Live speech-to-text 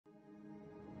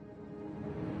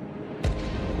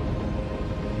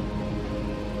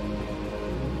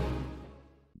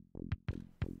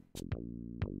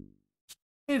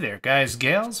Hey there, guys,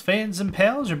 gals, fans, and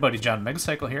pals. Your buddy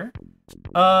JohnMegacycle here.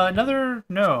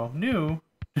 New.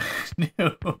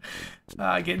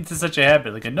 I get into such a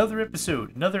habit, like another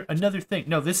episode, another thing.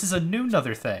 No, this is a new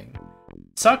another thing.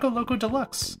 Soko Loco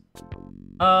Deluxe.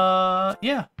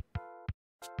 Yeah.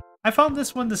 I found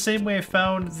this one the same way I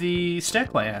found the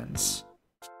Stacklands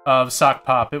of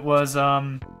Sokpop. It was,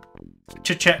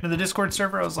 chit-chatting in the Discord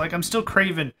server. I was like, I'm still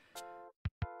craving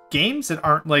games that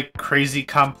aren't, like, crazy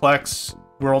complex,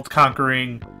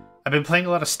 world-conquering. I've been playing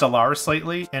a lot of Stellaris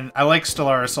lately, and I like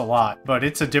Stellaris a lot, but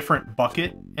it's a different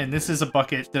bucket, and this is a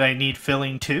bucket that I need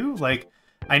filling too. Like,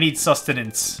 I need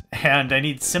sustenance, and I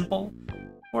need simple,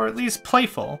 or at least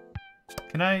playful.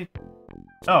 Can I...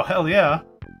 Oh, hell yeah.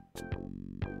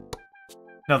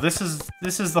 No, this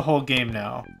is the whole game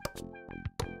now.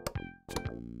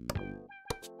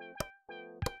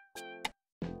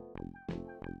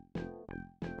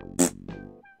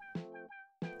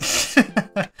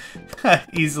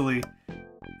 easily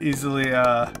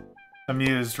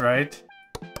amused, right?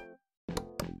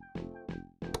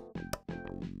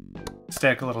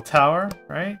 Stack a little tower,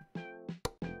 right?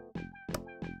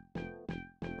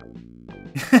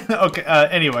 Okay,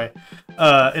 anyway,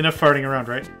 enough farting around,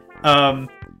 right?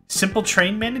 Simple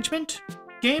train management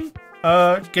game?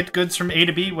 Get goods from A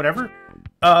to B, whatever.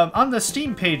 On the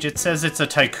Steam page, it says it's a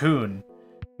tycoon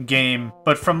game,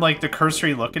 but from, like, the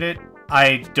cursory look at it,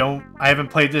 I haven't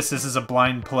played this. This is a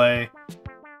blind play.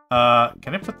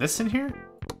 Can I put this in here?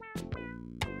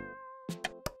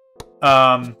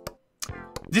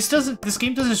 This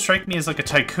game doesn't strike me as like a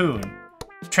tycoon.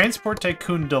 Transport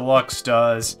Tycoon Deluxe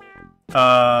does.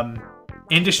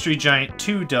 Industry Giant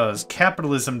 2 does.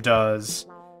 Capitalism does.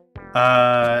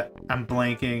 I'm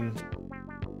blanking.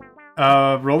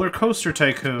 Roller Coaster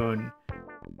Tycoon.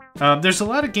 There's a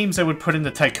lot of games I would put in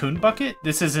the Tycoon bucket.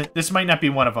 This might not be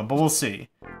one of them, but we'll see.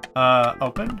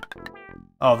 Open?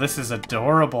 Oh, this is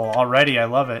adorable already. I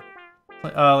love it.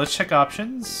 Let's check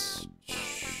options.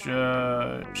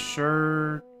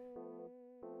 Sure.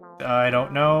 I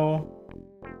don't know.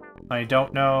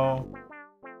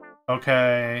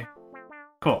 Okay.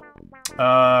 Cool.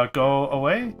 Go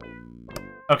away?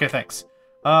 Okay, thanks.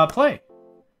 Play.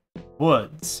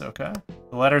 Woods, okay.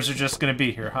 The letters are just gonna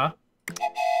be here, huh?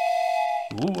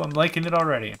 Ooh, I'm liking it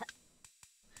already.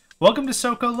 Welcome to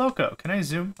Soko Loco. Can I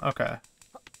zoom? Okay.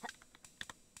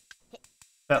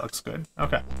 That looks good.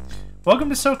 Okay. Welcome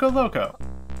to Soko Loco.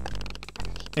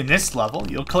 In this level,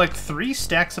 you'll collect 3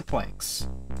 stacks of planks.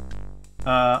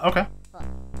 Okay.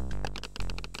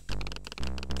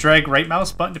 Drag right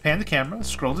mouse button to pan the camera.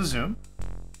 Scroll to zoom.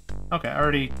 Okay,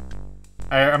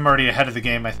 I'm already ahead of the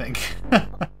game, I think.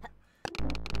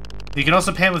 You can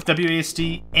also pan with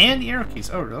WASD and the arrow keys.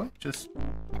 Oh, really? Just...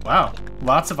 Wow.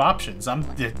 Lots of options.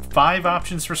 5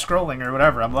 options for scrolling or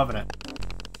whatever. I'm loving it.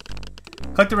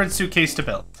 Collect the red suitcase to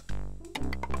build.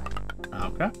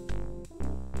 Okay.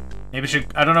 Maybe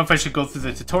I don't know if I should go through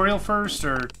the tutorial first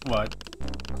or what.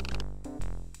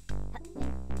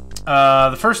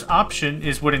 The first option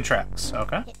is wooden tracks.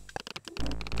 Okay.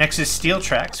 Next is steel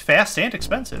tracks. Fast and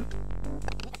expensive.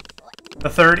 The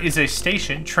third is a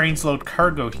station. Trains load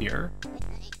cargo here.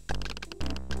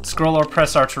 Scroll or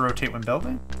press R to rotate when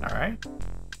building. Alright.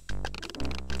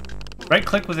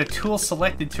 Right-click with a tool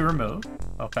selected to remove.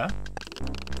 Okay.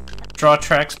 Draw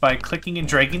tracks by clicking and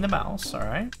dragging the mouse.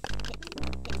 Alright.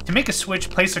 To make a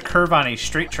switch, place a curve on a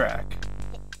straight track.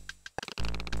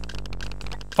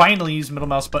 Finally, use middle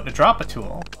mouse button to drop a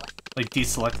tool. Like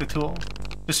deselect the tool.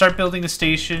 To start building a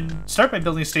station, start by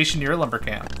building a station near a lumber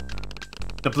camp.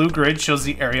 The blue grid shows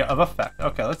the area of effect.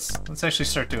 Okay, let's actually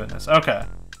start doing this. Okay.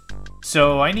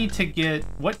 So I need to get...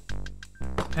 What?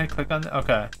 Can I click on...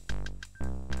 Okay.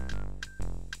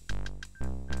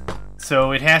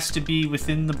 So it has to be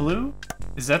within the blue?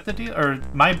 Is that the deal? Or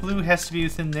my blue has to be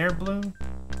within their blue?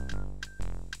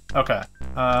 Okay.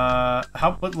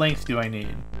 What length do I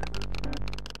need?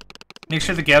 Make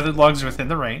sure the gathered logs are within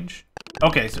the range.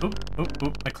 Okay, so...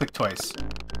 Oop. I clicked twice.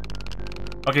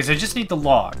 Okay, so I just need the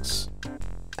logs.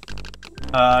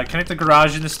 Connect the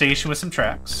garage and the station with some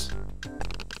tracks.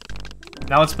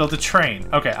 Now let's build a train.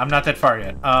 Okay, I'm not that far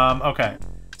yet. Okay.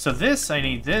 So I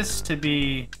need this to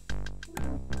be...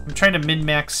 I'm trying to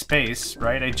min-max space,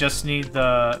 right? I just need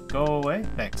the... Go away?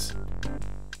 Thanks.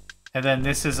 And then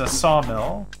this is a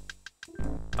sawmill.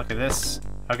 Okay, this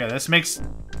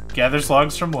gathers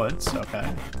logs from woods.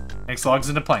 Okay. Makes logs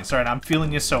into planks. Alright, I'm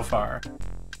feeling you so far.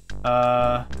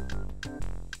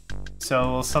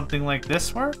 So will something like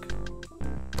this work?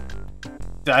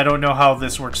 I don't know how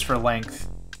this works for length.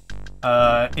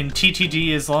 In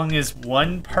TTD, as long as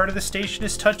one part of the station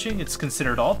is touching, it's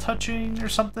considered all touching or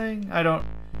something. I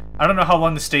I don't know how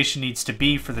long the station needs to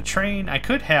be for the train. I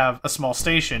could have a small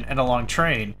station and a long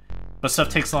train, but stuff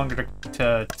takes longer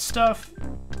to stuff.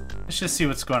 Let's just see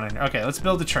what's going on here. Okay, let's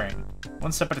build a train.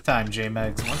 One step at a time,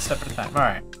 J-Megs. One step at a time.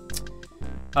 Alright.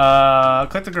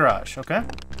 Click the garage, okay?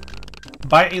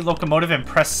 Buy a locomotive and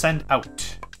press send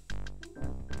out.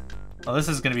 Oh, this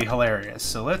is going to be hilarious.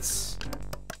 So let's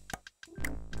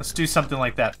do something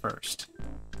like that first.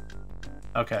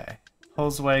 Okay.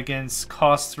 Pulls wagons,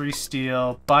 cost 3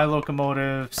 steel, buy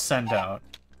locomotive, send out.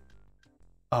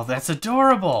 Oh, that's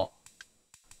adorable!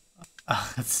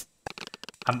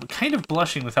 I'm kind of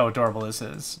blushing with how adorable this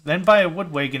is. Then buy a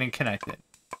wood wagon and connect it.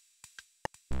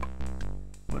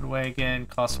 Wood wagon,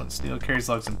 costs 1 steel, carries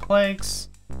logs and planks,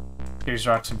 carries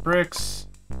rocks and bricks,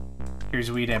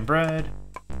 carries wheat and bread,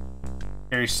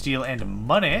 carries steel and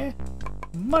money.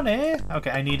 Money!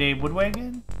 Okay, I need a wood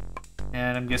wagon,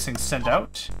 and I'm guessing send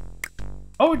out.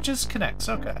 Oh, it just connects,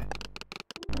 okay.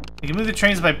 You can move the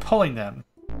trains by pulling them.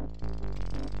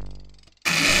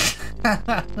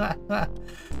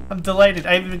 I'm delighted.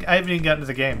 I haven't even gotten to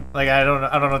the game. Like I don't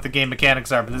know what the game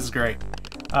mechanics are, but this is great.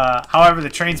 However,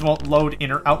 the trains won't load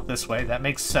in or out this way. That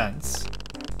makes sense.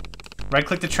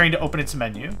 Right-click the train to open its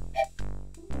menu.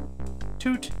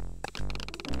 Toot.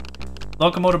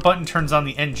 Locomotive button turns on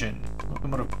the engine.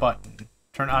 Locomotive button.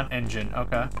 Turn on engine.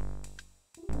 Okay.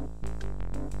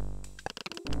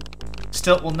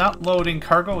 Still, it will not load in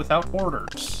cargo without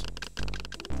orders.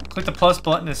 Click the plus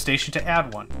button in the station to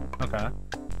add one. Okay.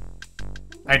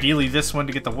 Ideally, this one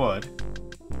to get the wood.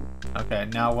 Okay,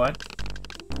 now what?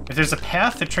 If there's a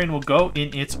path, the train will go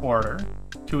in its order.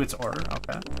 To its order,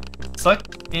 okay.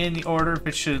 Select in the order if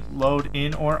it should load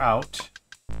in or out.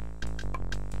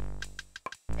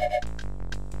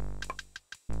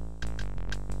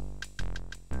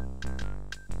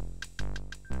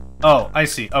 Oh, I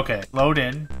see. Okay, load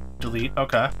in. Delete.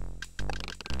 Okay.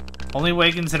 Only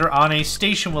wagons that are on a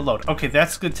station will load. Okay,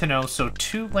 that's good to know. So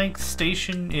 2-length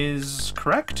station is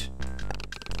correct?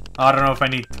 I don't know if I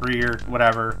need 3 or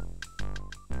whatever.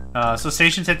 So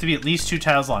stations have to be at least 2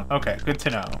 tiles long. Okay, good to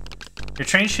know. Your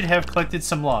train should have collected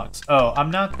some logs. Oh,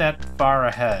 I'm not that far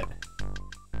ahead.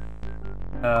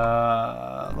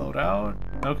 Load out.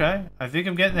 Okay, I think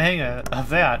I'm getting the hang of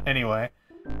that anyway.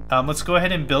 Let's go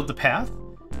ahead and build the path.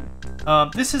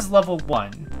 This is level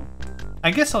 1. I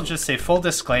guess I'll just say full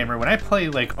disclaimer, when I play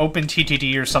like open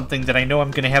TTD or something that I know I'm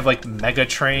going to have like mega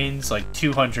trains, like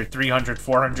 200, 300,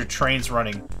 400 trains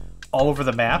running all over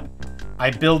the map, I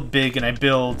build big and I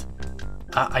build,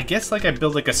 I guess like I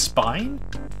build like a spine,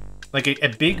 like a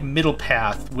big middle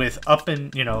path with up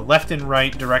and, you know, left and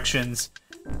right directions,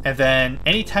 and then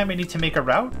anytime I need to make a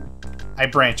route, I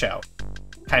branch out,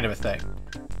 kind of a thing.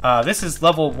 This is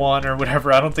level 1 or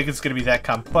whatever. I don't think it's going to be that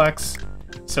complex.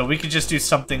 So we could just do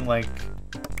something like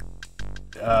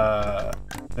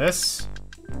this.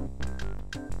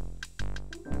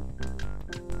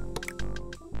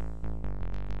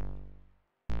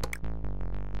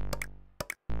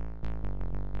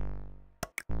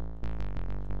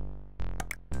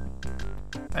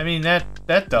 I mean, that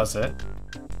does it.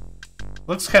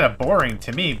 Looks kind of boring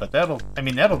to me, but that'll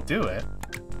do it.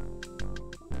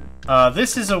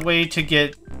 This is a way to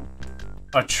get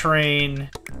a train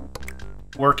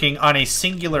working on a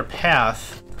singular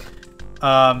path,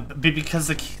 because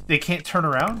they can't turn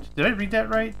around. Did I read that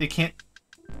right? They can't.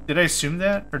 Did I assume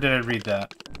that, or did I read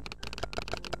that?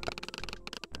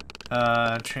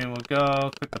 Train will go.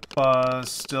 Click the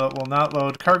plus. Still, it will not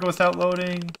load cargo without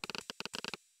loading.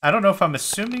 I don't know if I'm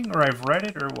assuming or I've read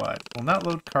it or what. Will not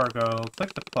load cargo.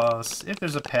 Click the plus. If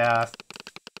there's a path.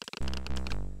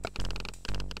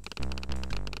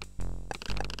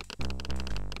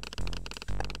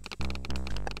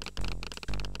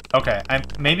 Okay,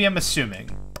 maybe I'm assuming.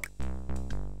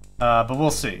 But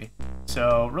we'll see.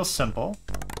 So, real simple.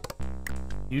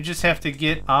 You just have to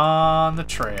get on the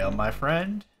trail, my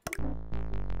friend.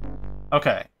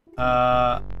 Okay.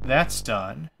 That's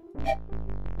done.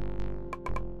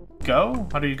 Go?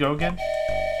 How do you go again?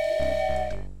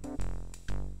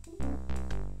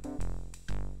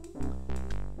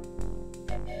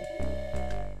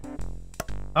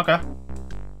 Okay.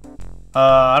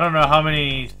 I don't know how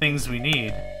many things we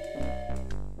need,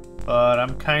 but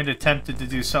I'm kind of tempted to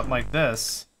do something like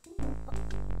this.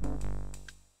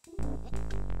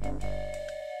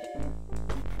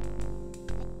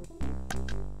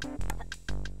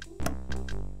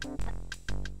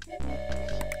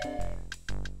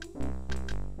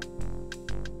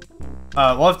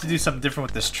 We'll have to do something different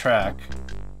with this track.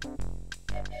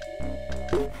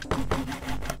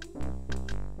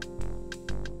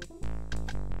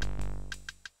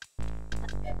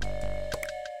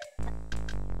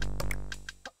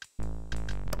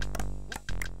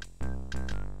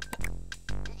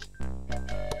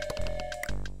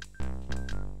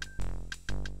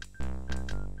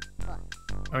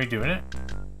 Are we doing it?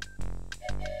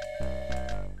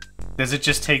 Does it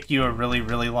just take you a really,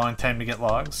 really long time to get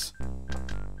logs?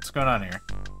 What's going on here?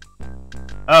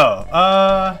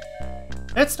 Oh,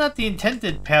 that's not the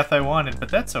intended path I wanted, but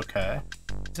that's okay.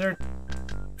 Is there a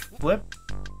flip?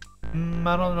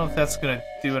 I don't know if that's gonna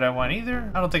do what I want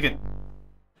either. I don't think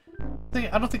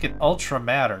it ultra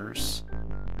matters.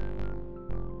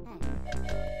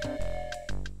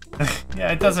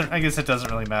 Yeah, it doesn't. I guess it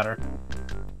doesn't really matter.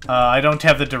 I don't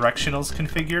have the directionals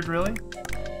configured, really.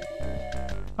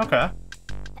 Okay.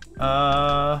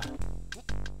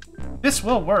 This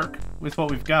will work with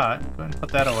what we've got. Go ahead and put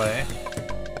that away.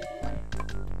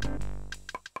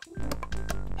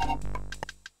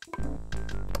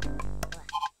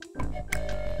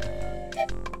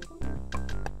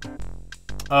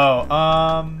 Oh,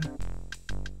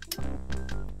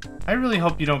 I really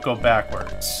hope you don't go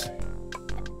backwards.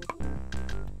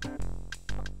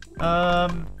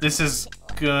 This is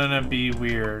gonna be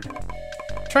weird.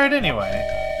 Try it anyway.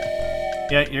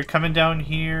 Yeah, you're coming down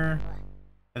here,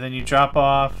 and then you drop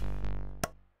off.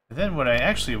 And then what I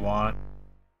actually want...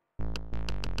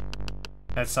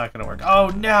 That's not gonna work. Oh,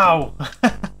 no!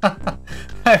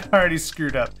 I've already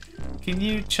screwed up. Can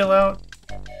you chill out?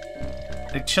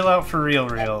 Like, chill out for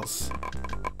reals.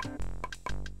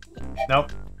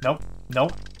 Nope, nope,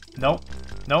 nope, nope,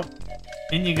 nope.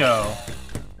 In you go.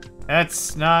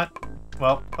 That's not...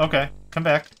 Well, okay. Come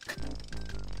back.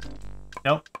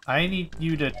 Nope. I need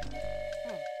you to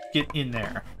get in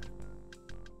there.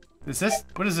 Is this...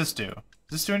 What does this do? Does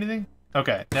this do anything?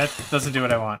 Okay, that doesn't do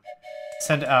what I want.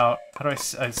 Send out. How do I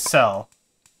sell?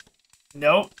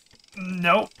 Nope.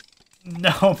 Nope.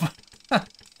 Nope.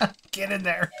 Get in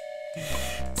there.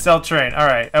 Sell train.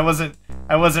 Alright, I wasn't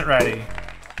ready.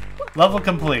 Level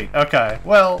complete. Okay,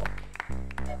 well...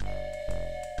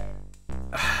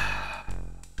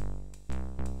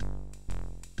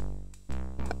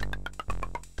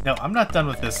 No, I'm not done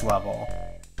with this level.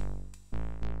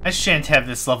 I shan't have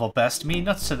this level best me.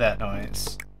 Nuts to that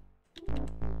noise.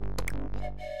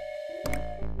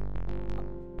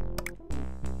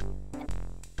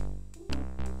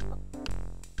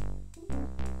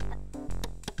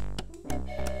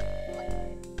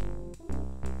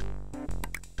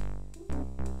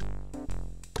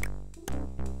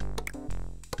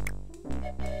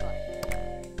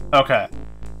 Okay.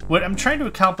 What I'm trying to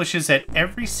accomplish is at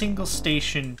every single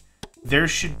station, there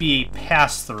should be a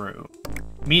pass-through.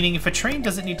 Meaning if a train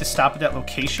doesn't need to stop at that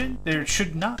location, there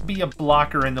should not be a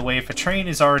blocker in the way if a train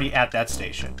is already at that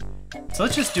station. So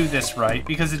let's just do this right,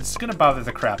 because it's going to bother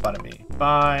the crap out of me.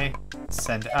 Buy,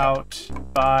 send out,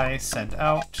 buy, send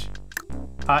out.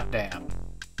 Hot damn.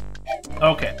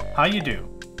 Okay, how you do?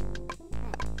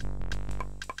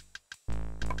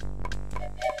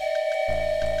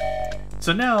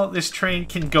 So now this train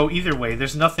can go either way.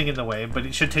 There's nothing in the way, but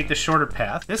it should take the shorter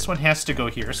path. This one has to go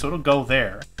here, so it'll go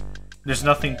there. There's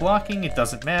nothing blocking. It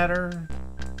doesn't matter.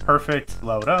 Perfect.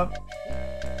 Load up.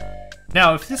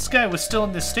 Now, if this guy was still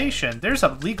in this station, there's a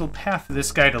legal path for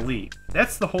this guy to leave.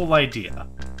 That's the whole idea.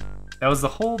 That was the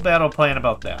whole battle plan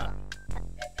about that.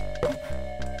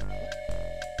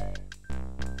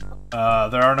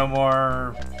 There are no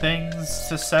more things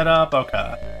to set up.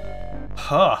 Okay.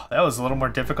 Huh, that was a little more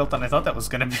difficult than I thought that was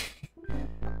gonna be.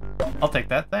 I'll take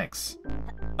that, thanks.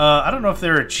 I don't know if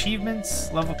there are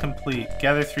achievements. Level complete.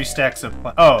 Gather 3 stacks of...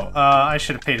 I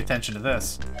should have paid attention to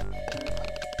this.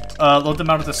 Load them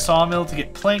out at the sawmill to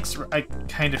get planks. I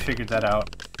kind of figured that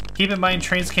out. Keep in mind,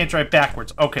 trains can't drive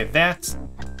backwards. Okay, that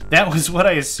was what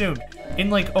I assumed. In,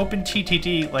 like, Open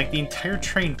TTD, like, the entire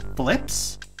train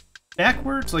flips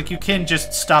backwards. Like, you can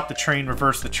just stop the train,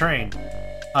 reverse the train.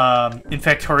 In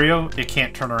Factorio, it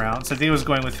can't turn around, so I think it was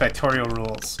going with Factorio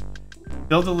rules.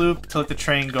 Build a loop to let the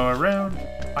train go around.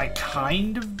 I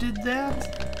kind of did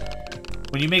that.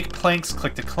 When you make planks,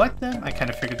 click to collect them. I kind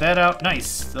of figured that out.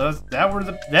 Nice. That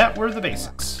were the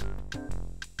basics.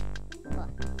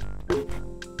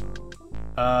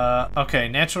 Okay.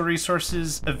 Natural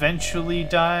resources eventually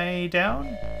die down.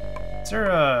 Is there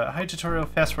a high tutorial?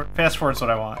 Fast forward's what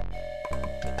I want.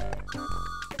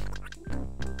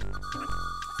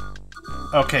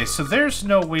 Okay, so there's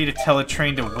no way to tell a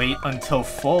train to wait until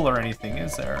full or anything,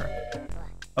 is there?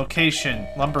 Location,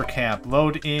 lumber camp,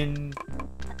 load in,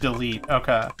 delete.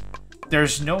 Okay.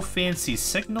 There's no fancy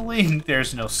signaling,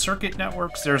 there's no circuit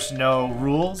networks, there's no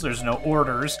rules, there's no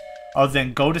orders, other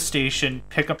than go to station,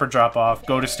 pick up or drop off,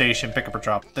 go to station, pick up or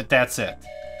drop. That's it.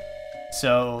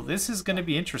 So this is going to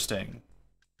be interesting,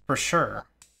 for sure.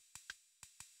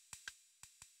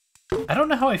 I don't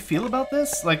know how I feel about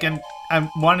this. Like,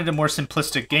 I wanted a more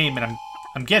simplistic game, and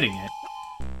I'm getting it.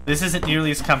 This isn't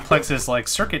nearly as complex as, like,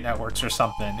 circuit networks or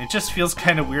something. It just feels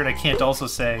kind of weird I can't also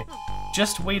say,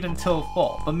 just wait until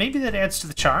full. But maybe that adds to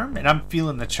the charm, and I'm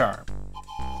feeling the charm.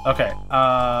 Okay,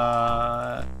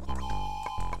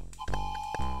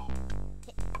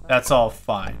 that's all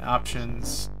fine.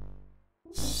 Options.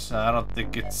 So I don't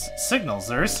think it's signals.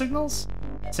 There is signals?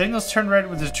 Signals turn red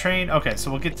with the train. Okay,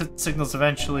 so we'll get to signals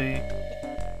eventually.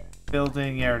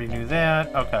 Building, you already knew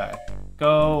that. Okay.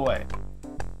 Go away.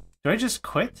 Do I just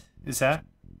quit? Is that...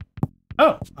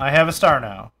 Oh, I have a star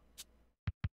now.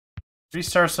 3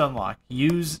 stars to unlock.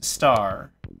 Use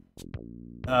star.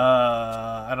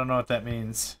 I don't know what that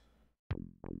means.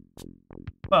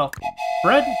 Well,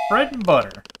 bread and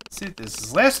butter. See, this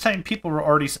is last time people were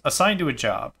already assigned to a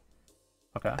job.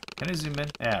 Okay, can I zoom in?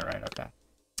 Yeah, right, okay.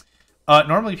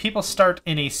 Normally people start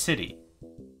in a city.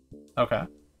 Okay.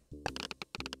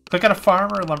 Click on a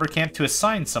farm or a lumber camp to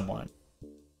assign someone.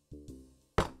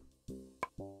 How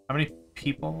many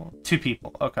people? 2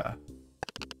 people, okay.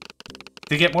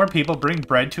 To get more people, bring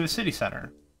bread to a city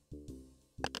center.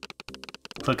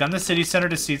 Click on the city center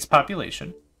to see its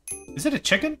population. Is it a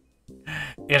chicken?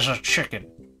 It's a chicken.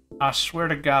 I swear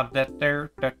to God, that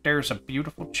there's a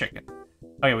beautiful chicken.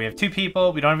 Okay, we have 2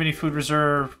 people. We don't have any food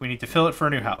reserve. We need to fill it for a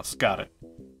new house. Got it.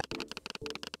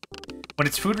 When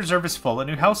its food reserve is full, a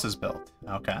new house is built.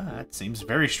 Okay, that seems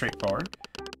very straightforward.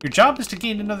 Your job is to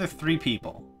gain another 3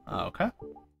 people. Okay.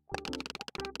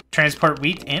 Transport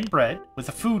wheat and bread with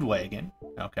a food wagon.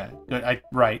 Okay, good.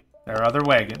 Right, there are other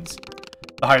wagons.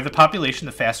 The higher the population,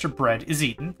 the faster bread is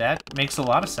eaten. That makes a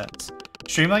lot of sense.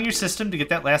 Streamline your system to get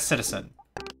that last citizen.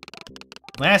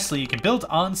 Lastly, you can build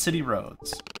on city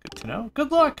roads. Good to know.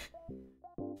 Good luck!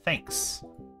 Thanks.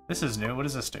 This is new. What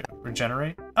does this do?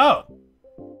 Regenerate? Oh!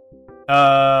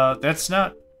 That's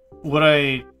not what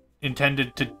I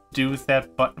intended to do with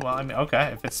that button. Well, I mean,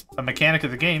 okay. If it's a mechanic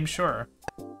of the game, sure.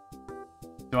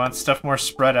 Do you want stuff more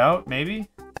spread out, maybe?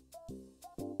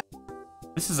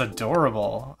 This is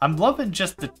adorable. I'm loving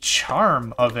just the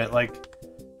charm of it. Like,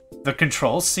 the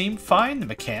controls seem fine. The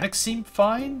mechanics seem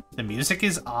fine. The music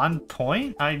is on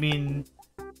point. I mean,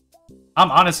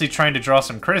 I'm honestly trying to draw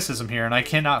some criticism here, and I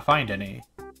cannot find any.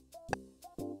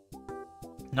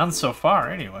 None so far,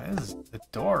 anyway. This is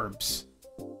adorbs.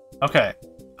 Okay,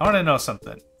 I want to know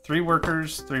something. 3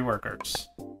 workers, 3 workers.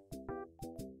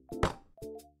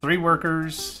 3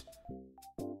 workers.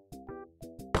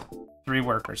 3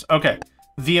 workers. Okay.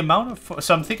 The amount of...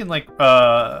 So I'm thinking, like,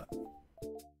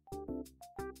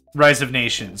 Rise of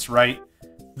Nations, right?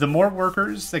 The more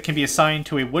workers that can be assigned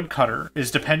to a woodcutter is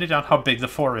dependent on how big the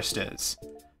forest is.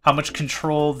 How much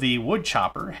control the wood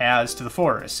chopper has to the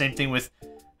forest. Same thing with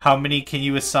how many can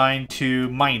you assign to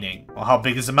mining. Well, how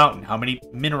big is the mountain? How many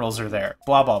minerals are there?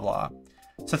 Blah, blah, blah.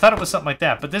 So I thought it was something like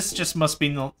that, but this just must be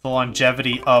the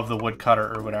longevity of the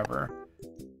woodcutter or whatever.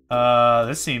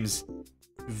 This seems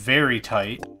very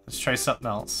tight. Let's try something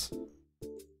else.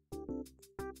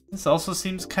 This also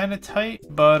seems kind of tight,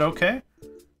 but okay.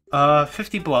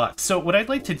 50 blocks. So what I'd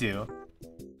like to do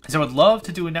is I would love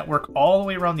to do a network all the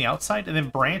way around the outside and then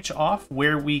branch off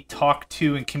where we talk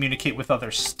to and communicate with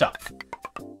other stuff.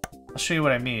 I'll show you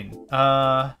what I mean.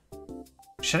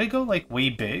 Should I go, like, way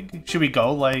big? Should we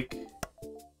go, like,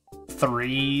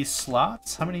 3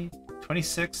 slots? How many?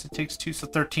 26? It takes 2, so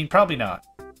 13. Probably not.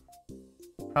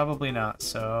 Probably not,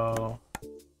 so...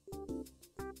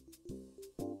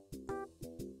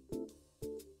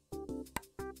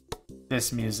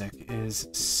 This music is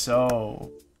so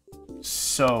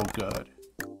good.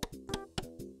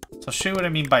 So I'll show you what I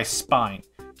mean by spine.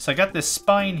 So I got this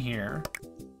spine here.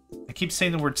 I keep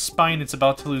saying the word spine, it's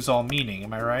about to lose all meaning,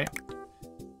 am I right?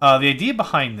 The idea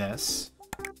behind this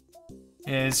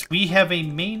is we have a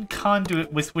main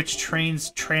conduit with which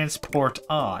trains transport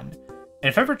on. And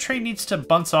if ever a train needs to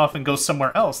bounce off and go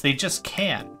somewhere else, they just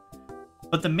can.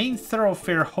 But the main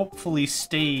thoroughfare hopefully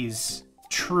stays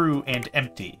true and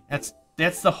empty.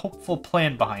 That's the hopeful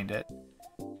plan behind it.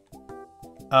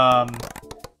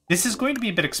 This is going to be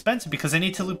a bit expensive because I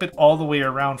need to loop it all the way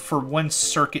around for one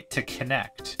circuit to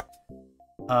connect.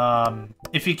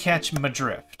 If you catch my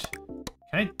drift.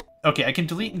 Can I? Okay, I can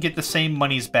delete and get the same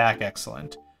monies back.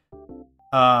 Excellent.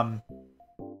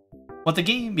 What the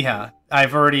game... Yeah,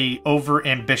 I've already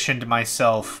over-ambitioned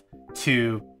myself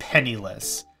to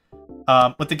penniless.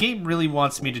 What the game really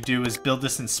wants me to do is build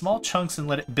this in small chunks and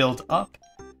let it build up.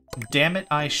 Damn it,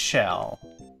 I shall.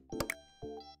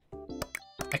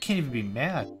 I can't even be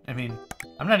mad. I mean,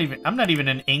 I'm not even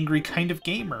an angry kind of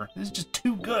gamer. This is just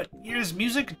too good. Here's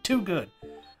music, too good.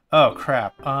 Oh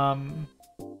crap. How am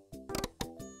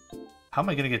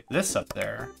I gonna get this up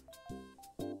there?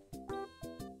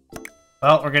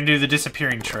 Well, we're gonna do the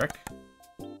disappearing trick.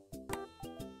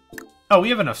 Oh, we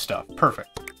have enough stuff.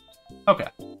 Perfect. Okay.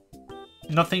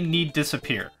 Nothing need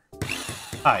disappear.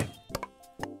 Hi.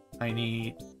 I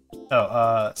need...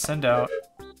 Oh, send out.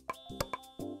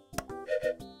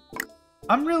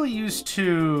 I'm really used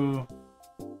to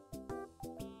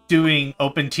doing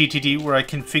OpenTTD where I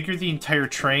configure the entire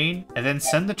train and then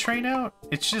send the train out.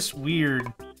 It's just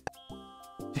weird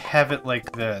to have it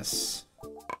like this.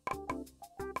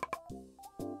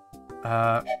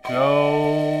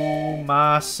 Go,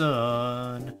 my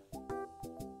son.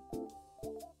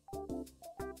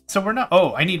 So we're not...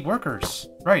 Oh, I need workers.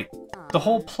 Right. The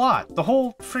whole plot, the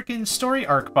whole freaking story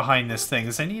arc behind this thing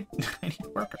is I need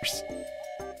workers.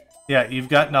 Yeah, you've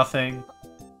got nothing.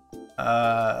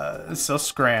 So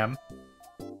scram.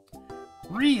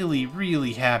 Really,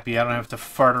 really happy I don't have to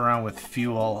fart around with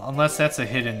fuel. Unless that's a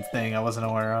hidden thing I wasn't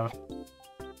aware of.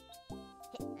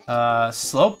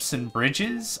 Slopes and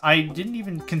bridges? I didn't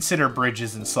even consider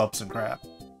bridges and slopes and crap.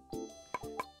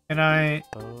 Can I...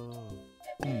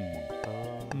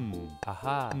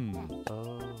 Aha.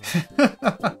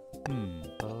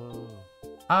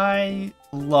 I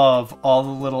love all the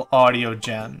little audio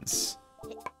gems.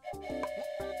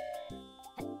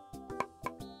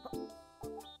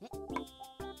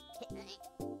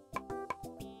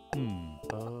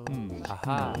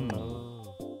 Aha.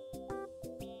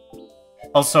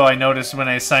 Also, I noticed when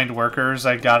I assigned workers,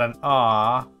 I got an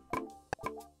aw.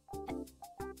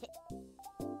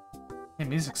 Hey,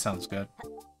 music sounds good.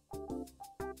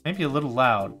 Maybe a little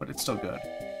loud, but it's still good.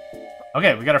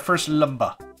 Okay, we got our first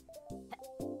lumber.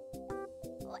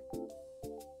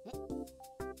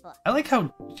 I like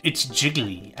how it's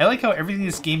jiggly. I like how everything in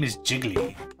this game is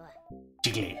jiggly.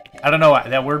 Jiggly. I don't know why.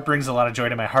 That word brings a lot of joy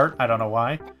to my heart. I don't know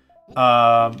why.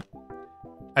 I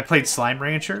played Slime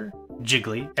Rancher.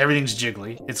 Jiggly. Everything's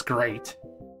jiggly. It's great.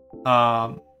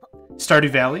 Stardew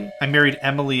Valley. I married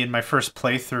Emily in my first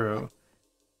playthrough.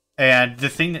 And the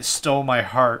thing that stole my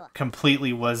heart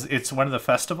completely was it's one of the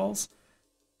festivals.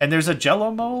 And there's a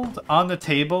Jell-O mold on the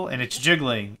table, and it's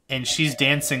jiggling. And she's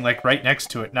dancing, like, right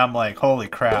next to it. And I'm like, holy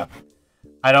crap.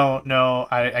 I don't know.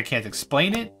 I can't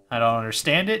explain it. I don't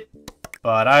understand it.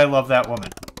 But I love that woman.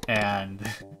 And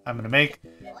I'm going to make...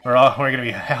 We're going to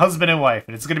be husband and wife,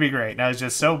 and it's going to be great. And I was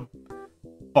just so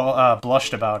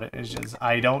blushed about it. It's just,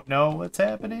 I don't know what's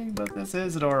happening, but this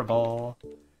is adorable.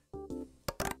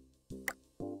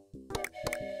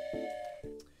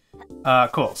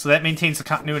 Cool. So that maintains the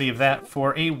continuity of that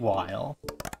for a while.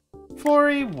 For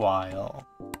a while.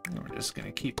 And we're just going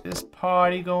to keep this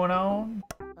party going on.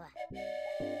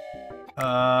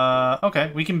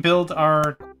 Okay. We can build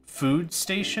our food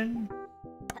station.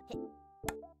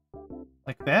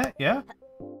 Like that, yeah.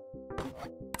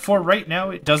 For right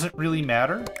now, it doesn't really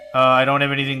matter. I don't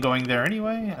have anything going there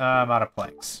anyway. I'm out of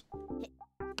planks.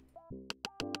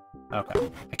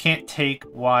 Okay. I can't take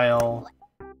while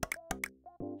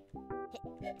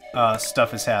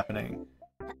stuff is happening.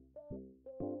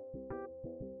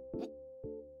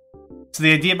 So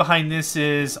the idea behind this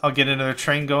is I'll get another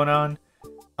train going on.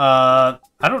 I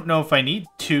don't know if I need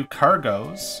 2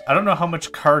 cargoes. I don't know how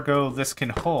much cargo this can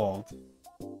hold.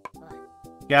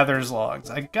 Gathers logs.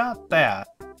 I got that.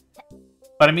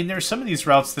 But I mean, there's some of these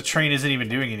routes the train isn't even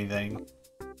doing anything.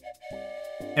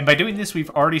 And by doing this, we've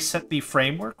already set the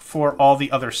framework for all the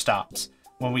other stops.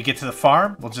 When we get to the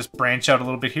farm, we'll just branch out a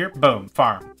little bit here. Boom,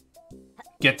 farm.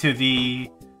 Get to the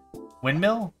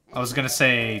windmill? I was going to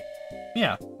say...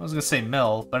 Yeah, I was going to say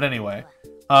mill, but anyway.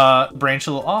 Branch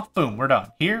a little off, boom, we're done.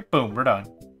 Here, boom, we're done.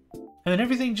 And then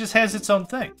everything just has its own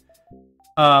thing.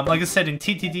 Like I said, in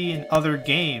TTD and other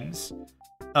games,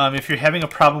 if you're having a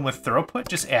problem with throughput,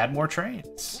 just add more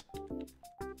trains.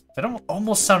 That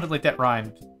almost sounded like that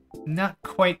rhymed. Not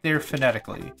quite there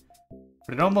phonetically,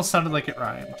 but it almost sounded like it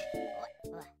rhymed.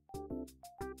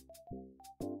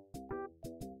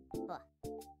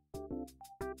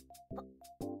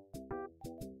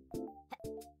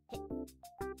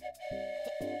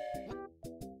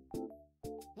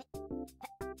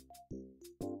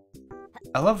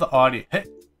 I love the audio. Hey,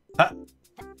 ha,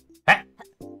 ha,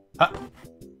 ha,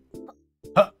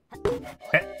 ha,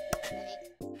 hey.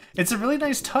 It's a really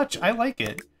nice touch. I like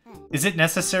it. Is it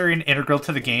necessary and integral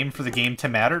to the game for the game to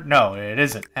matter? No, it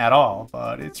isn't at all,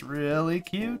 but it's really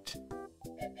cute.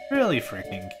 Really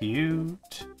freaking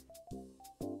cute.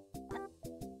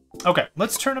 Okay,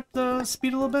 let's turn up the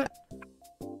speed a little bit.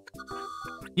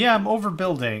 Yeah, I'm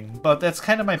overbuilding, but that's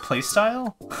kind of my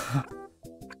playstyle.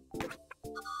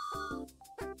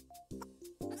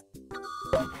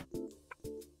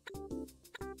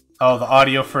 Oh, the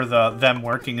audio for them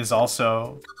working is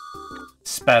also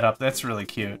sped up. That's really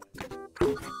cute.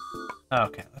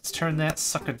 Okay, let's turn that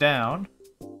sucker down.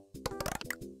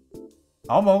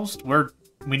 Almost.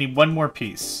 We need one more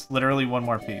piece. Literally one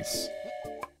more piece.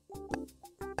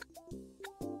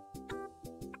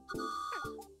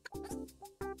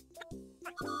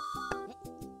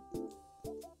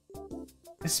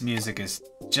 This music is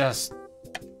just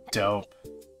dope.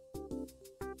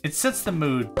 It sets the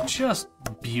mood just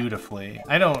beautifully.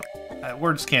 I don't...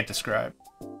 words can't describe.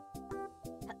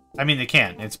 I mean, they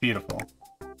can. It's beautiful.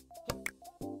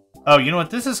 Oh, you know what?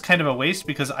 This is kind of a waste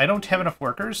because I don't have enough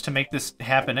workers to make this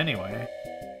happen anyway.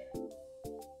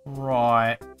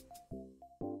 Right.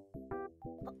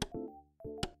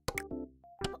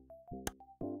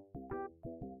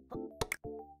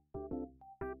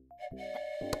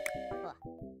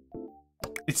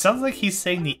 It sounds like he's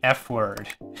saying the F word.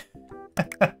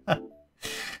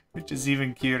 Which is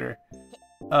even cuter.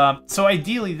 So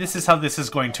ideally, this is how this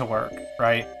is going to work,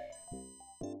 right?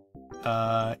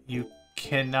 You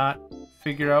cannot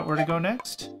figure out where to go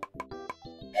next?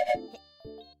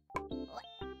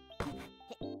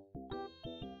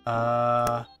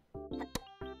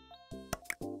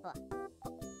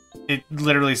 It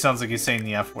literally sounds like he's saying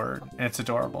the F word, and it's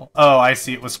adorable. Oh, I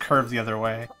see. It was curved the other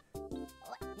way.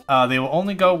 They will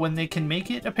only go when they can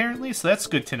make it, apparently, so that's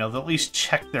good to know. They'll at least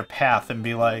check their path and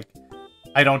be like,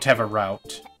 I don't have a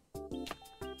route.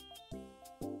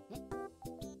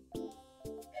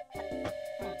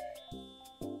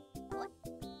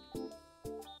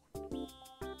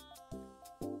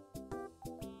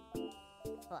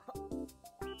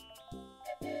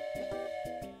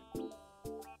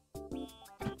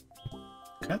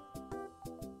 Okay.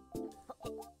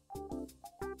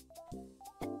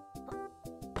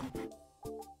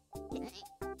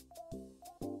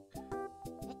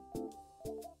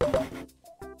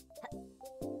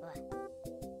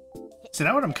 So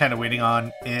now what I'm kind of waiting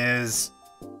on is,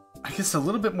 I guess, a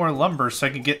little bit more lumber so I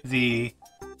can get the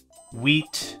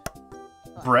wheat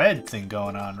bread thing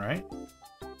going on, right?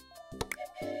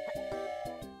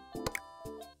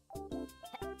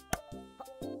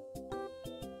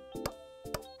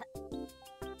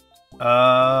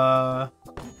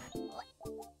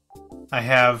 I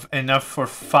have enough for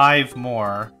 5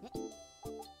 more.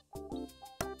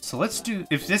 So let's do,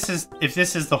 if this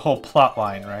is the whole plot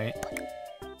line, right?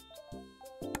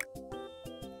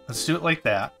 Let's do it like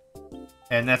that.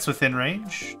 And that's within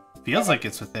range? Feels like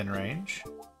it's within range.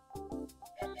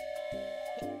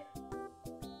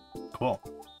 Cool.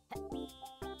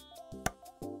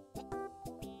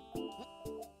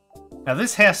 Now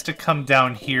this has to come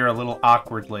down here a little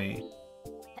awkwardly.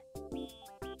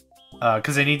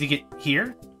 Because I need to get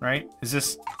here, right? Is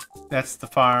this... That's the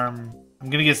farm. I'm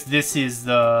gonna guess this is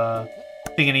the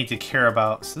thing I need to care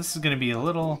about. So this is gonna be a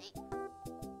little...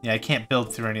 Yeah, I can't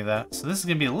build through any of that. So this is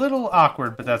gonna be a little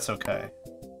awkward, but that's okay.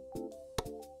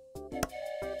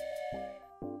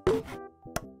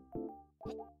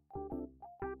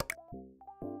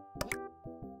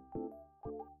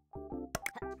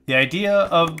 The idea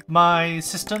of my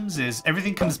systems is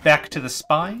everything comes back to the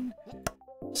spine.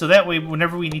 So that way,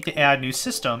 whenever we need to add new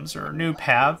systems, or new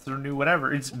paths, or new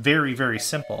whatever, it's very, very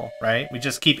simple, right? We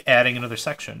just keep adding another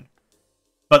section.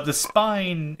 But the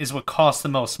spine is what costs the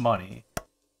most money.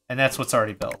 And that's what's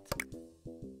already built.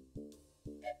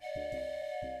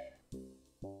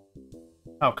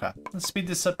 Okay, let's speed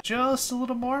this up just a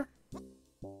little more.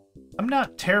 I'm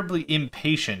not terribly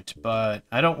impatient, but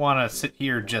I don't want to sit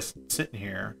here just sitting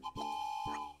here.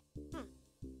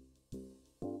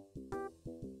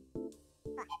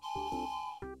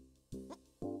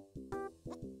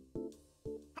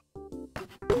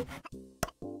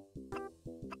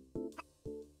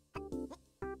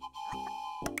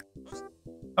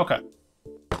 Okay.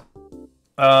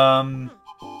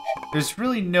 There's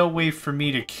really no way for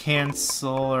me to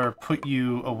cancel or put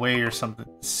you away or something.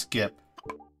 Skip.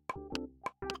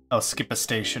 Oh, skip a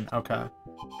station. Okay.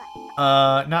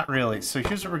 Not really. So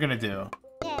here's what we're gonna do.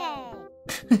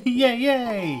 Yay!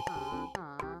 Yay!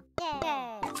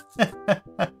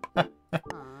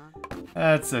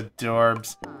 That's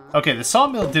adorbs. Okay, the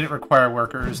sawmill didn't require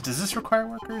workers. Does this require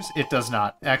workers? It does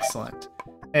not. Excellent.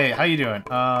 Hey, how you doing?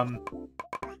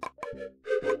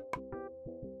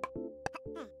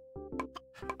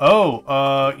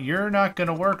 Oh, you're not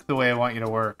gonna work the way I want you to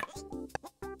work.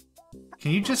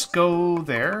 Can you just go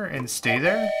there and stay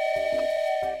there?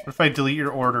 What if I delete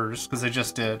your orders? Because I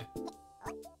just did.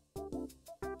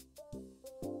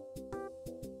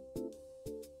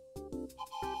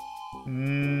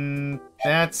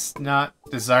 That's not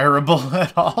desirable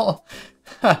at all.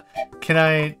 Can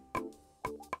I...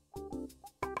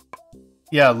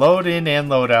 Yeah, load in and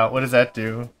load out. What does that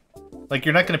do? Like,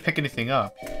 you're not gonna pick anything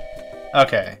up.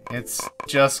 Okay, it's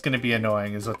just gonna be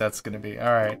annoying is what that's gonna be.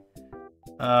 Alright.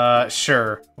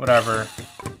 Sure. Whatever.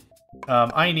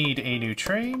 I need a new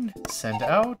train. Send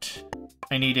out.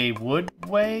 I need a wood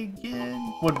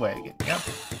wagon. Wood wagon, yep.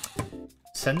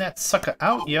 Send that sucker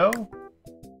out, yo.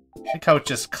 Look how it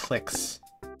just clicks.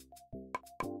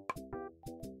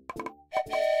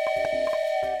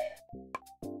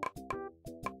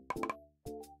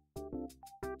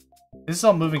 This is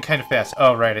all moving kind of fast.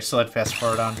 Oh, right, I still had fast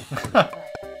forward on.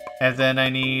 And then I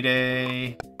need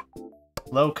a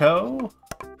Loko.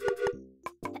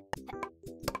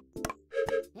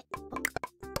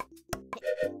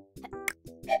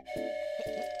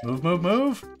 Move, move,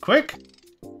 move! Quick!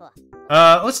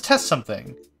 Let's test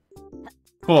something.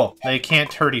 Cool, they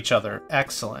can't hurt each other.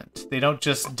 Excellent. They don't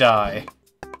just die.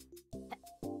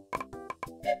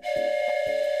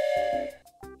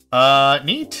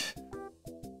 Neat.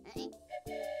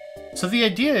 So the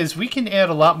idea is we can add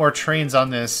a lot more trains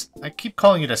on this. I keep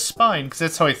calling it a spine because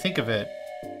that's how I think of it.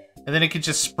 And then it can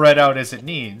just spread out as it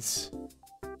needs.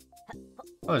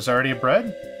 Oh, there's already a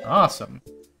bread? Awesome.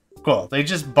 Cool, they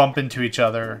just bump into each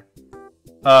other.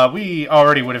 We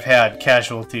already would have had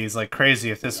casualties like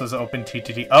crazy if this was open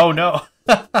TTT. Oh no!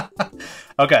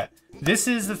 Okay, this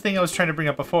is the thing I was trying to bring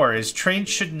up before, is trains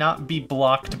should not be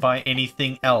blocked by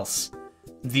anything else.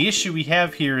 The issue we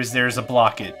have here is there's a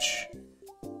blockage.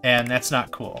 And that's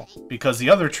not cool, because the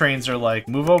other trains are like,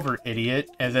 move over, idiot,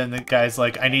 and then the guy's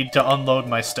like, I need to unload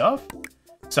my stuff?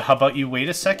 So how about you wait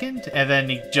a second? And then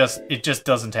it just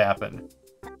doesn't happen.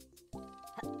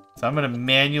 So I'm gonna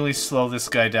manually slow this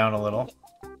guy down a little.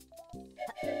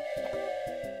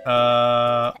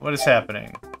 What is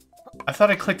happening? I thought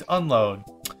I clicked unload.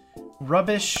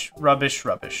 Rubbish, rubbish,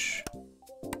 rubbish.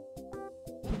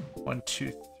 1,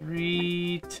 2,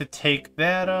 3 to take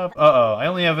that up. Uh-oh, I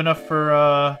only have enough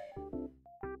for,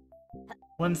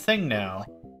 one thing now.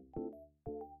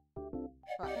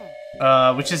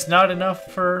 Which is not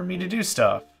enough for me to do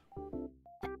stuff.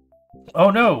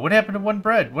 Oh no, what happened to one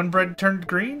bread? One bread turned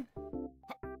green?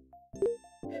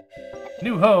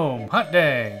 New home, hot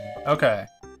dang. Okay.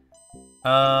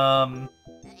 How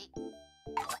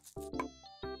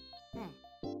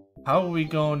are we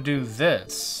gonna do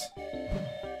this?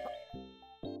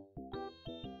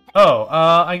 Oh,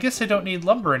 I guess I don't need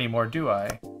lumber anymore, do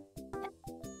I?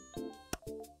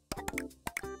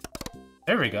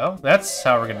 There we go. That's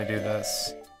how we're gonna do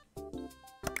this.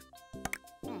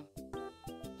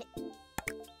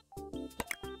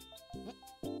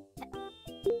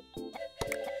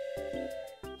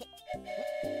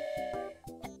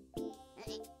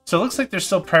 So it looks like they're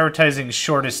still prioritizing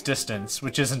shortest distance,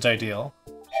 which isn't ideal.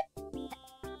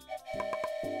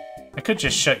 I could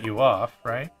just shut you off,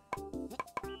 right?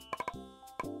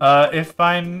 If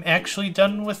I'm actually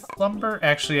done with lumber?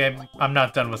 Actually, I'm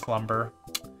not done with lumber.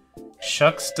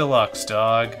 Shucks deluxe,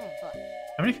 dog.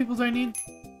 How many people do I need?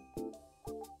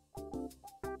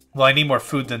 Well, I need more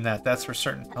food than that, that's for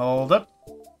certain. Hold up.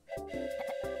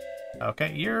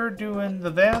 Okay, you're doing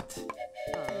that.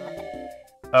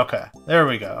 Okay, there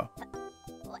we go.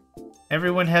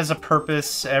 Everyone has a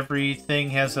purpose, everything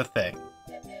has a thing.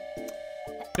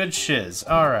 Good shiz.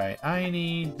 Alright, I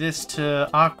need this to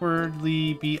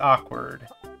awkwardly be awkward.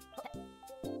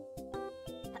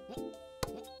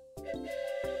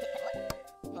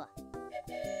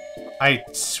 I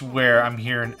swear I'm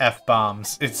hearing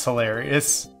F-bombs. It's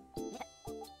hilarious.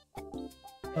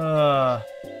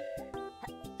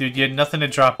 Dude, you had nothing to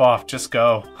drop off. Just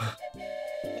go.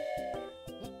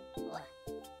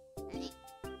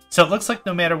 So it looks like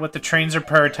no matter what, the trains are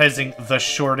prioritizing the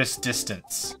shortest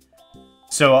distance.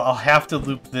 So I'll have to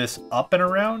loop this up and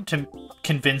around to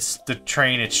convince the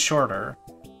train it's shorter.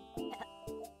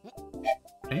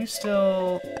 Are you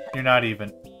still... You're not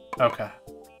even... Okay.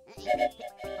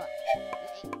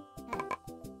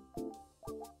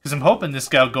 Because I'm hoping this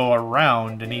guy'll go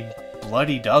around, and he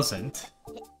bloody doesn't.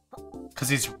 Because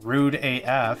he's rude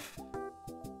AF.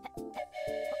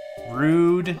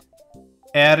 Rude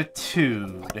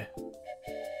attitude.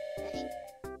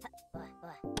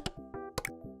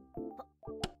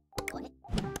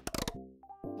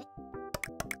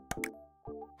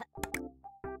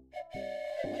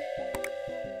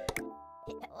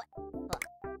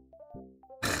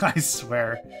 I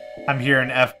swear, I'm hearing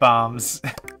F-bombs.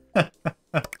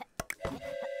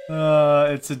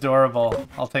 It's adorable.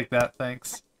 I'll take that,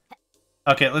 thanks.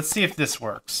 Okay, let's see if this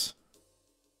works.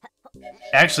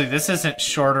 Actually, this isn't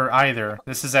shorter either.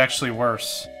 This is actually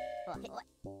worse.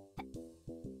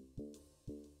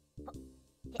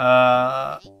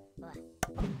 Okay,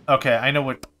 I know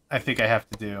what I think I have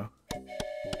to do.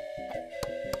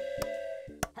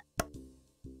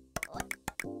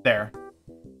 There.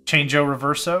 Changeo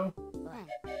reverso.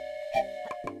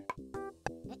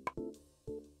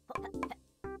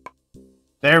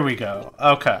 There we go.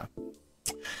 Okay.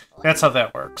 That's how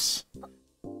that works.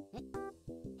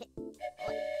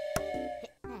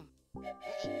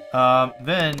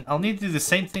 Then I'll need to do the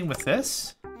same thing with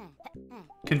this.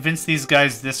 Convince these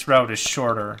guys this route is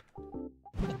shorter.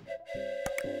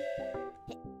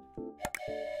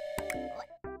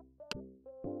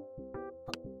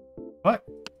 What?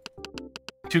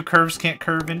 Two curves can't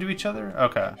curve into each other?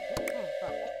 Okay.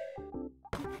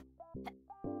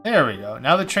 There we go.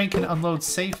 Now the train can unload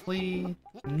safely.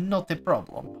 Not a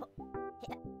problem.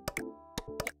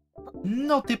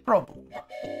 Not a problem.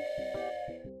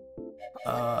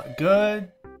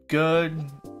 Good. Good.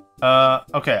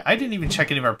 Okay. I didn't even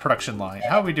check any of our production line.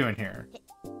 How are we doing here?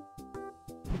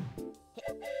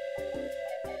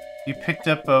 You picked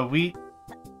up a wheat,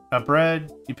 a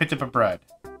bread. You picked up a bread.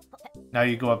 Now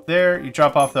you go up there, you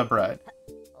drop off the bread.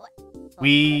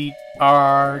 We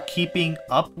are keeping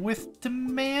up with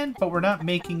demand, but we're not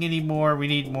making any more. We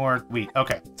need more wheat.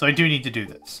 Okay, so I do need to do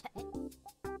this.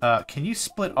 Can you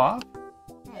split off?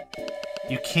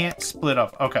 You can't split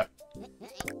off. Okay.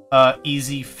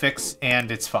 Easy fix,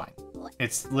 and it's fine.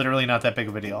 It's literally not that big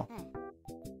of a deal.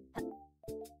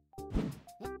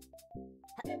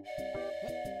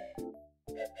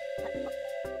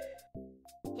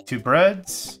 Two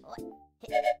breads.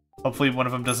 Hopefully one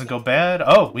of them doesn't go bad.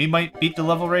 Oh, we might beat the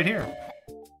level right here.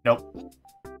 Nope.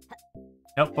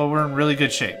 Nope, but we're in really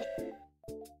good shape.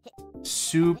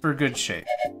 Super good shape.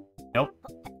 Nope.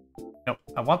 Nope.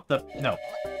 I want the... No.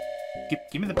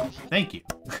 Give me the... Thank you.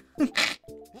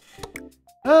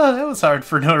 Oh, that was hard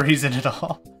for no reason at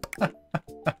all.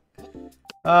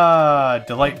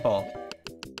 Delightful.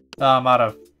 I'm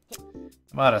out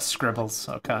of scribbles.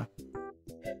 Okay.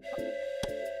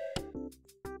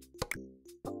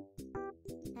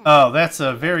 Oh, that's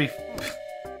a very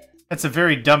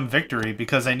dumb victory,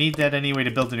 because I need that anyway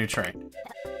to build a new train.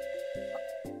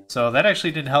 So that actually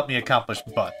didn't help me accomplish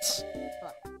butts.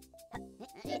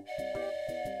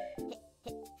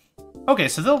 Okay,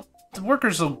 so the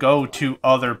workers will go to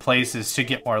other places to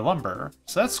get more lumber,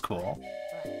 so that's cool.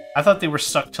 I thought they were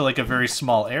stuck to like a very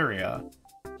small area.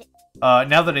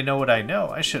 Now that I know what I know,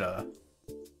 I should have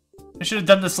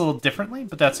done this a little differently,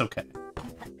 but that's okay.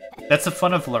 That's the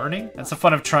fun of learning. That's the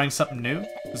fun of trying something new,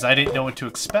 because I didn't know what to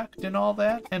expect and all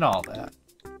that, and all that.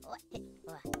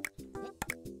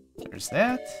 There's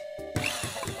that.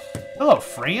 Hello,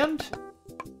 friend.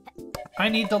 I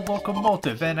need the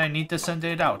locomotive, and I need to send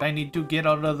it out. I need to get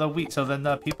out of the wheat, so then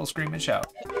the people scream and shout.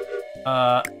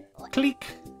 Click.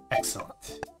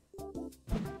 Excellent.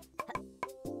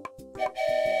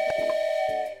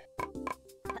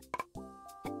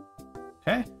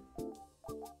 Okay.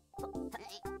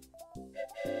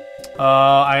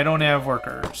 I don't have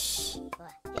workers.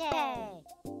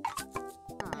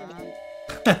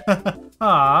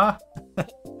 Aww.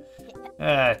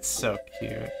 That's so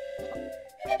cute.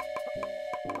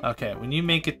 Okay, when you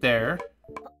make it there,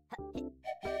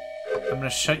 I'm gonna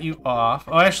shut you off.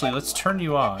 Oh, actually, let's turn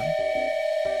you on.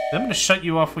 Then I'm gonna shut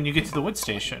you off when you get to the wood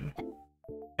station.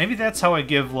 Maybe that's how I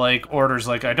give, like, orders,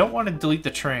 like, I don't want to delete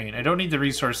the train. I don't need the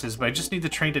resources, but I just need the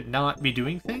train to not be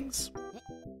doing things.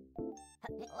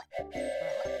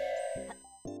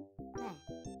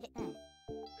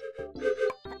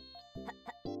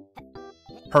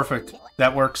 Perfect.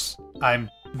 That works. I'm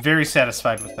very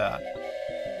satisfied with that.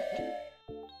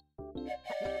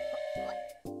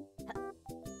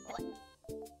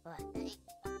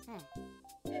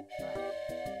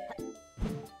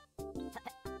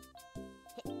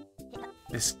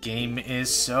 This game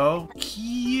is so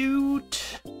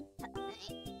cute.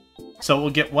 So we'll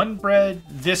get one bread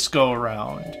this go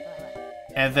around.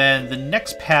 And then the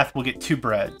next path we'll get two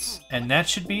breads. And that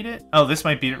should beat it? Oh, this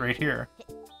might beat it right here.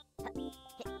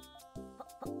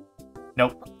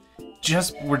 Nope.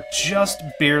 We're just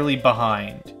barely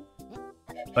behind.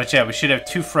 But yeah, we should have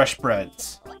two fresh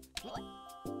breads.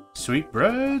 Sweet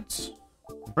breads.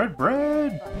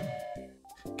 Bread.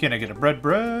 Can I get a bread?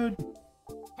 Bread.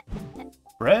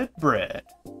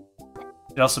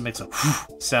 It also makes a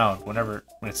sound when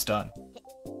it's done.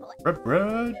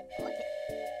 Bread.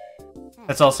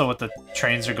 That's also what the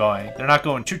trains are going. They're not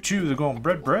going choo-choo, they're going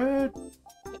bread.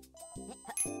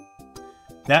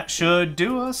 That should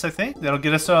do us, I think. That'll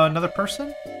get us another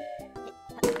person.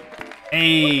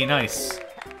 Hey, nice.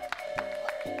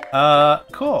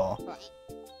 Cool.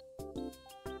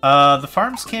 The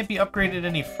farms can't be upgraded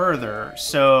any further,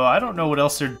 so I don't know what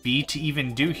else there'd be to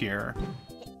even do here.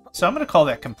 So I'm gonna call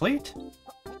that complete.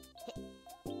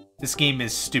 This game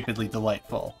is stupidly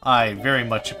delightful. I very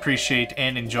much appreciate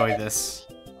and enjoy this.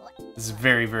 This is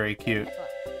very, very cute.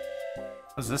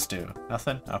 What does this do?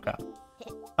 Nothing? Okay.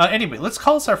 Anyway, let's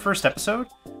call this our first episode.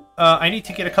 I need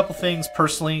to get a couple things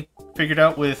personally figured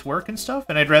out with work and stuff,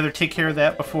 and I'd rather take care of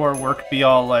that before work be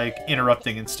all, like,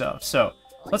 interrupting and stuff. So,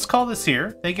 let's call this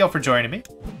here. Thank you all for joining me.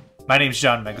 My name's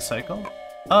JohnMegacycle.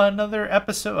 Another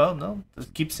episode... Oh, no.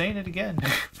 Keep saying it again.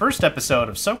 First episode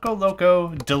of Soko Loco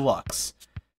Deluxe.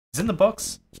 It's in the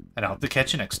books, and I hope to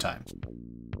catch you next time.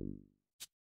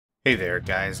 Hey there,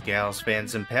 guys, gals,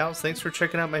 fans, and pals. Thanks for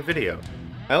checking out my video.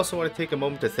 I also want to take a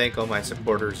moment to thank all my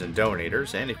supporters and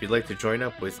donators, and if you'd like to join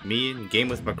up with me and game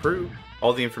with my crew,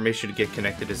 all the information to get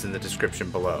connected is in the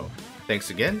description below. Thanks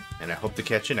again, and I hope to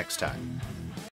catch you next time.